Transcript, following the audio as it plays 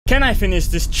Can I finish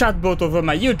this chatbot over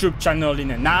my YouTube channel in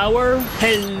an hour?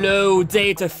 Hello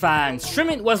data fans!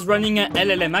 Streamlit was running an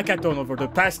LLM Hackaton over the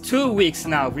past 2 weeks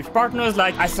now with partners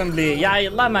like AssemblyAI,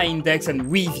 Llamaindex and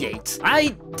Weaviate.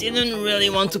 I didn't really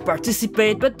want to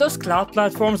participate, but those cloud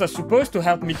platforms are supposed to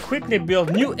help me quickly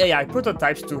build new AI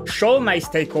prototypes to show my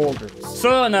stakeholders.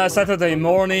 So on a Saturday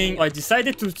morning, I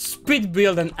decided to speed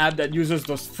build an app that uses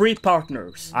those three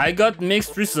partners. I got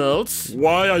mixed results.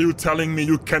 Why are you telling me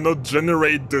you cannot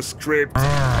generate the script?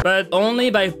 But only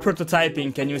by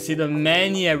prototyping can you see the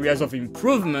many areas of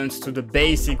improvements to the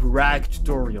basic RAG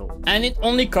tutorial. And it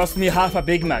only cost me half a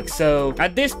Big Mac, so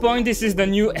at this point this is the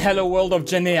new hello world of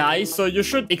Gen AI, so you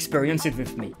should experience it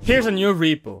with me. Here's a new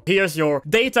repo. Here's your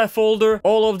data folder,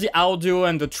 all of the audio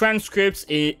and the transcripts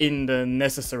in the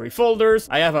necessary folders.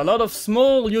 I have a lot of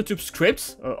small YouTube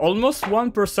scripts, almost one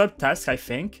per subtask I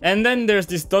think. And then there's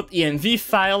this .env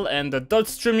file and the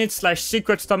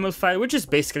 .streamlit/secrets.toml file, which is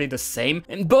basically the same.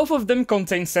 And both of them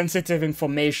contain sensitive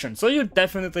information, so you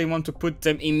definitely want to put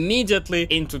them immediately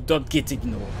into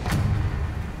 .gitignore.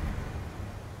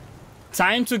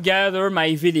 Time to gather my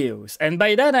videos, and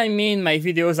by that I mean my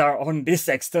videos are on this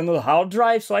external hard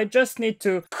drive, so I just need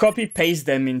to copy-paste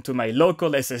them into my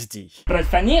local SSD. But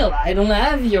Fanil, I don't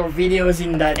have your videos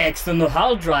in that external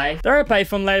hard drive. There are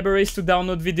Python libraries to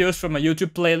download videos from a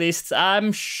YouTube playlist.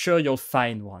 I'm sure you'll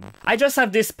find one. I just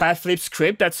have this pathflip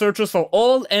script that searches for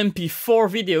all MP4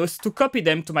 videos to copy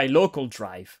them to my local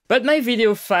drive. But my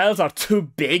video files are too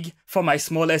big for my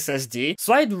small SSD,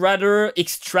 so I'd rather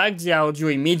extract the audio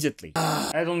immediately.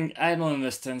 I don't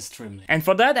understand Streamlit. And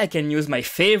for that I can use my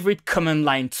favorite command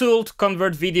line tool to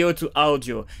convert video to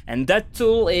audio, and that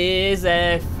tool is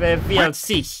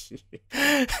VLC.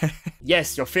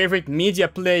 Yes, your favorite media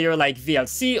player like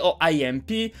VLC or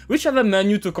IMP, which have a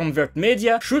menu to convert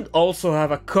media, should also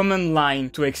have a command line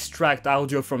to extract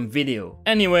audio from video.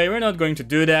 Anyway, we're not going to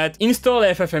do that. Install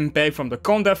FFmpeg from the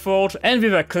Conda Forge, and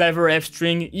with a clever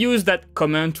F-string, use that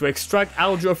command to extract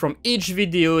audio from each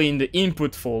video in the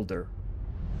input folder.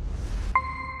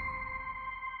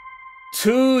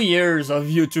 2 years of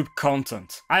YouTube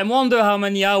content. I wonder how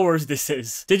many hours this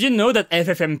is. Did you know that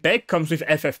FFmpeg comes with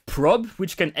ffprop,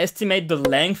 which can estimate the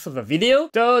length of a video?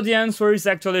 Though the answer is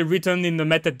actually written in the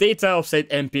metadata of said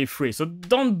MP3, so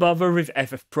don't bother with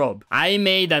ffprop. I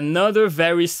made another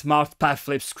very smart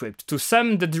pathflip script to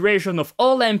sum the duration of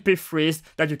all MP3s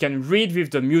that you can read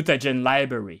with the mutagen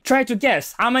library. Try to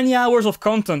guess, how many hours of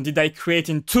content did I create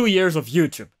in 2 years of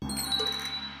YouTube?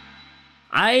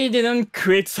 I didn't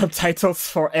create subtitles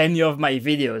for any of my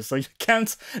videos, so you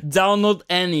can't download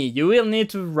any. You will need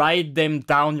to write them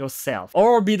down yourself.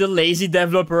 Or be the lazy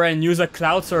developer and use a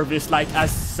cloud service like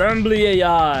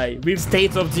AssemblyAI with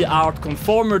state-of-the-art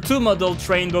Conformer 2 model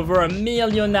trained over 1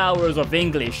 million hours of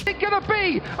English. It's gonna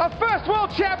be a first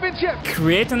world championship!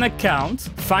 Create an account,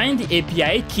 find the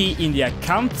API key in the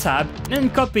account tab,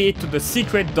 and copy it to the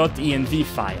secret.env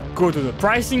file. Go to the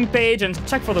pricing page and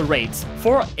check for the rates.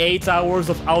 For 8 hours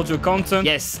of audio content,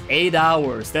 yes, 8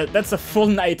 hours, that's a full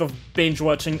night of binge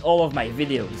watching all of my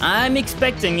videos. I'm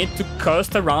expecting it to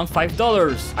cost around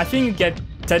 $5. I think you get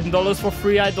 $10 for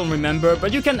free, I don't remember,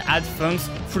 but you can add funds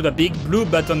through the big blue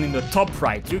button in the top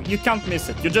right. You can't miss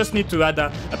it. You just need to add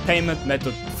a payment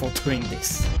method for doing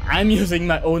this. I'm using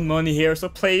my own money here, so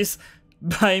please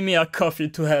buy me a coffee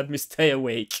to help me stay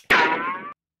awake.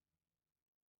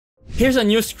 Here's a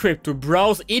new script to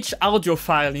browse each audio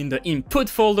file in the input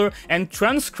folder and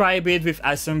transcribe it with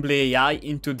AssemblyAI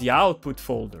into the output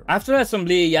folder. After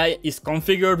AssemblyAI is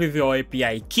configured with your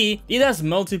API key, it has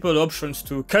multiple options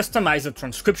to customize the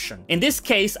transcription. In this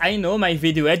case, I know my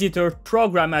video editor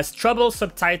program has trouble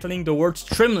subtitling the word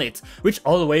Streamlit, which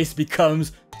always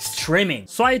becomes streaming.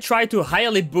 So I try to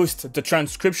highly boost the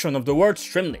transcription of the word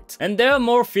Streamlit. And there are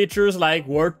more features like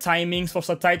word timings for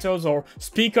subtitles or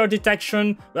speaker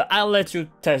detection, but I'll let you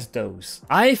test those.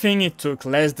 I think it took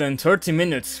less than 30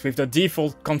 minutes with the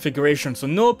default configuration, so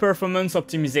no performance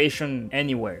optimization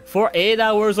anywhere. For 8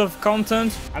 hours of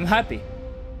content, I'm happy.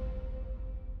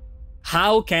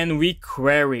 How can we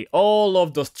query all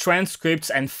of those transcripts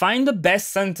and find the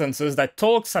best sentences that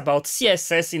talks about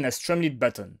CSS in a Streamlit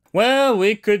button? Well,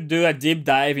 we could do a deep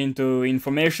dive into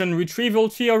information retrieval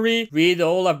theory, read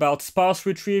all about sparse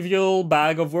retrieval,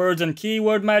 bag of words and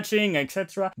keyword matching,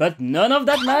 etc. But none of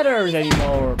that matters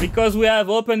anymore, because we have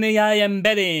OpenAI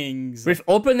embeddings. With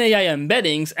OpenAI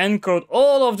embeddings, encode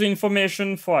all of the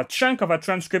information for a chunk of a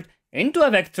transcript into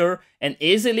a vector and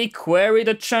easily query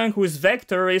the chunk whose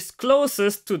vector is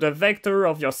closest to the vector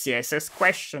of your CSS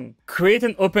question. Create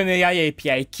an OpenAI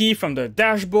API key from the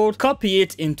dashboard, copy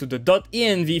it into the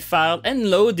 .env file and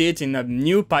load it in a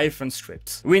new Python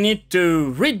script. We need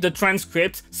to read the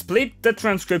transcript, split the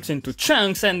transcripts into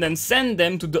chunks and then send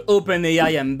them to the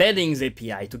OpenAI embeddings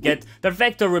API to get the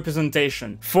vector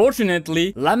representation.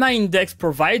 Fortunately, Llamaindex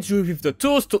provides you with the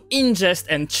tools to ingest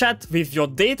and chat with your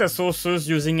data sources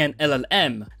using an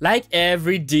LLM. Like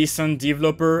every decent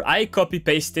developer, I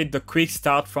copy-pasted the quick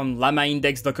start from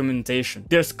Llamaindex documentation.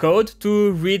 There's code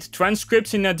to read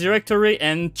transcripts in a directory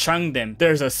and chunk them.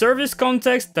 There's a service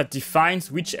context that defines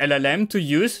which LLM to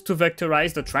use to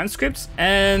vectorize the transcripts,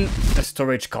 and a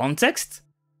storage context.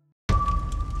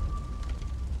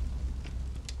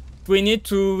 We need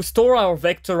to store our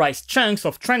vectorized chunks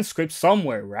of transcripts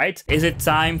somewhere, right? Is it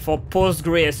time for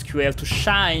PostgreSQL to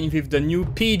shine with the new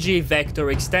PG vector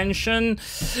extension?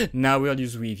 Now we'll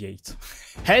use Weaviate.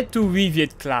 Head to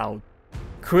Weaviate Cloud.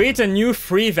 Create a new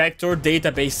free vector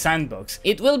database sandbox.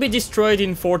 It will be destroyed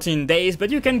in 14 days, but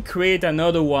you can create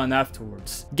another one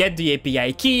afterwards. Get the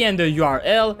API key and the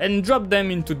URL and drop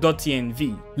them into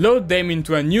 .env. Load them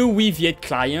into a new Weaviate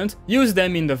client, use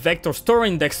them in the vector store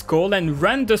index call and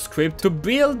run the script to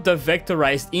build the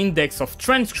vectorized index of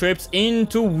transcripts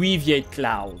into Weaviate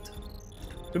Cloud.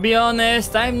 To be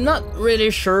honest, I'm not really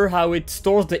sure how it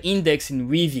stores the index in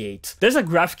Weaviate. There's a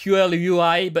GraphQL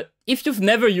UI, but if you've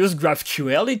never used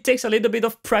GraphQL, it takes a little bit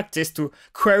of practice to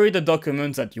query the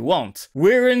documents that you want.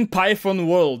 We're in Python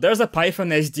world. There's a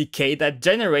Python SDK that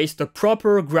generates the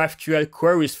proper GraphQL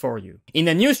queries for you. In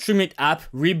a new Streamlit app,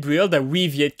 we build a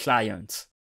Weaviate client.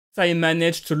 I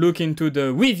managed to look into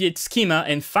the Weaviate schema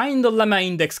and find the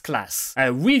Llamaindex class. A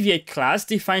Weaviate class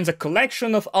defines a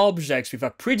collection of objects with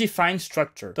a predefined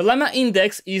structure. The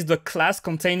Llamaindex is the class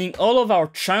containing all of our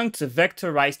chunked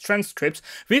vectorized transcripts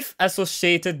with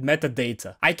associated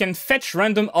metadata. I can fetch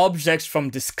random objects from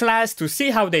this class to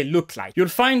see how they look like. You'll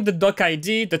find the doc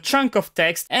ID, the chunk of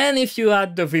text, and if you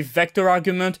add the with vector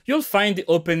argument, you'll find the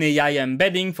OpenAI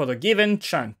embedding for the given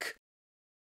chunk.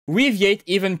 Weaviate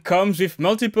even comes with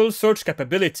multiple search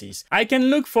capabilities. I can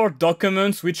look for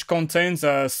documents which contains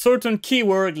a certain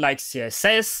keyword like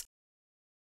CSS.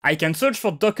 I can search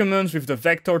for documents with the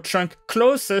vector chunk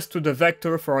closest to the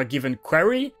vector for a given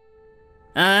query.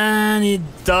 And it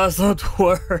doesn't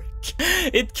work.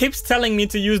 It keeps telling me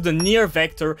to use the near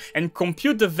vector and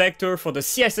compute the vector for the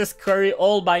CSS query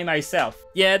all by myself.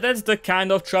 Yeah, that's the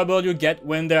kind of trouble you get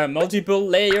when there are multiple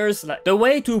layers. The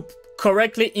way to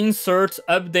correctly insert,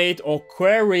 update or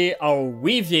query our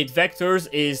Weaviate vectors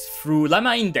is through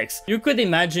Llamaindex. You could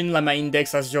imagine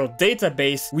Llamaindex as your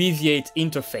database Weaviate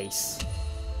interface.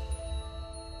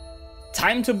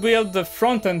 Time to build the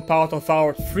front-end part of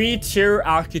our 3-tier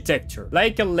architecture.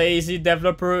 Like a lazy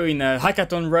developer in a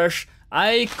hackathon rush,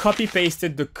 I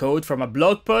copy-pasted the code from a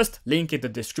blog post, link in the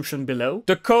description below.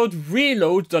 The code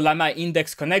reloads the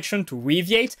Llamaindex connection to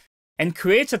Weaviate and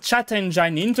creates a chat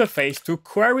engine interface to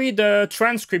query the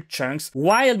transcript chunks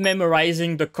while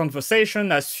memorizing the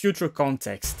conversation as future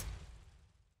context.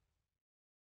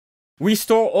 We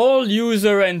store all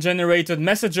user and generated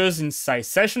messages inside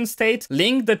session state,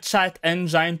 link the chat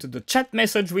engine to the chat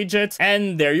message widget,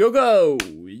 and there you go!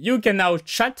 You can now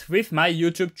chat with my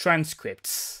YouTube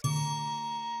transcripts.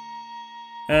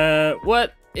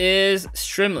 What is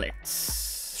Streamlit?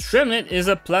 Streamlit is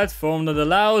a platform that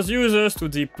allows users to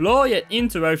deploy and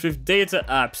interact with data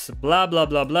apps, blah blah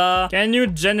blah blah. Can you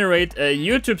generate a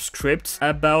YouTube script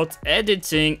about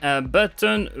editing a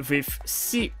button with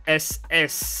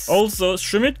CSS? Also,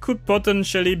 Streamlit could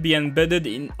potentially be embedded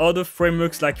in other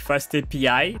frameworks like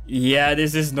FastAPI. Yeah,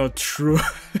 this is not true.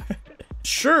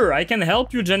 Sure, I can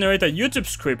help you generate a YouTube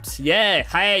script. Yeah,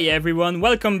 hi everyone,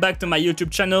 welcome back to my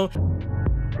YouTube channel.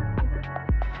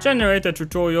 Generate a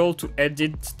tutorial to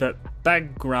edit the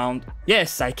background.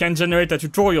 Yes, I can generate a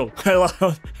tutorial.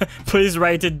 Please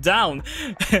write it down.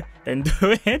 And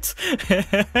do it.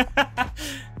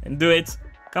 And do it.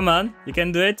 Come on, you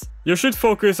can do it. You should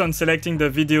focus on selecting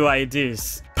the video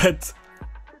IDs. But...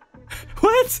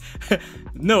 What?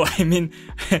 No, I mean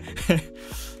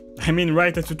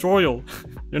write a tutorial.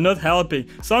 You're not helping.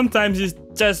 Sometimes it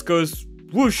just goes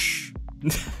whoosh.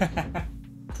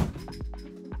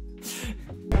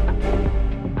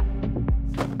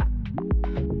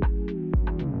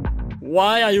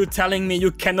 Why are you telling me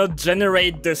you cannot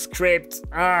generate the script?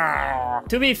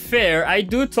 To be fair, I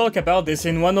do talk about this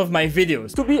in one of my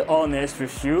videos. To be honest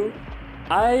with you,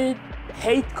 I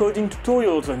hate coding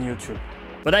tutorials on YouTube.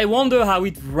 But I wonder how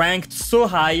it ranked so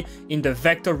high in the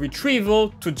vector retrieval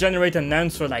to generate an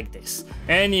answer like this.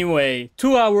 Anyway,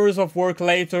 2 hours of work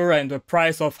later and the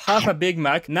price of half a Big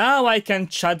Mac, now I can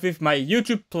chat with my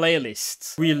YouTube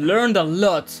playlists. We learned a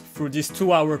lot through this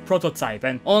 2-hour prototype,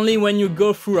 and only when you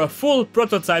go through a full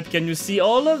prototype can you see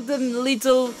all of the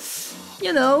little,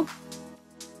 you know,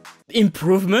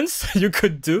 improvements you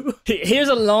could do. Here's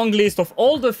a long list of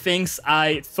all the things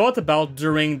I thought about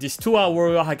during this 2-hour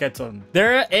hackathon.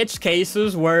 There are edge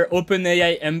cases where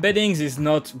OpenAI embeddings is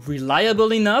not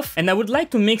reliable enough, and I would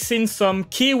like to mix in some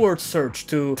keyword search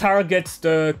to target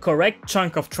the correct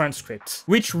chunk of transcripts,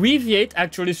 which Weaviate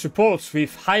actually supports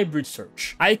with hybrid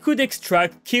search. I could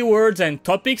extract keywords and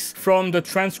topics from the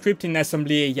transcript in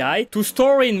AssemblyAI to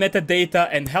store in metadata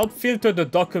and help filter the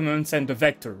documents and the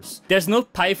vectors. There's no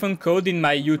Python code in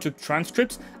my YouTube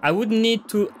transcripts. I would need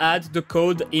to add the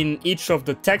code in each of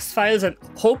the text files and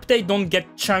hope they don't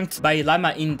get chunked by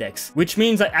Llamaindex, which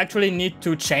means I actually need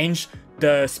to change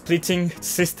the splitting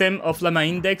system of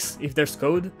Llamaindex if there's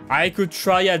code. I could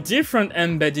try a different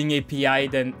embedding API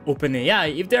than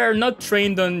OpenAI. If they are not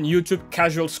trained on YouTube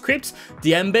casual scripts,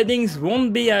 the embeddings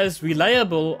won't be as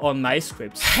reliable on my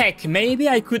scripts. Heck, maybe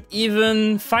I could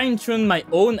even fine-tune my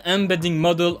own embedding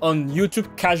model on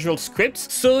YouTube casual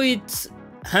scripts so it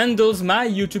handles my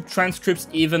YouTube transcripts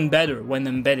even better when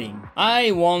embedding.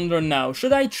 I wonder now,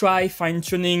 should I try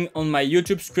fine-tuning on my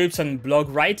YouTube scripts and blog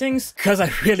writings? Cause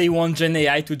I really want Gen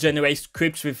AI to generate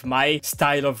scripts with my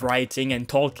style of writing and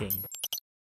talking.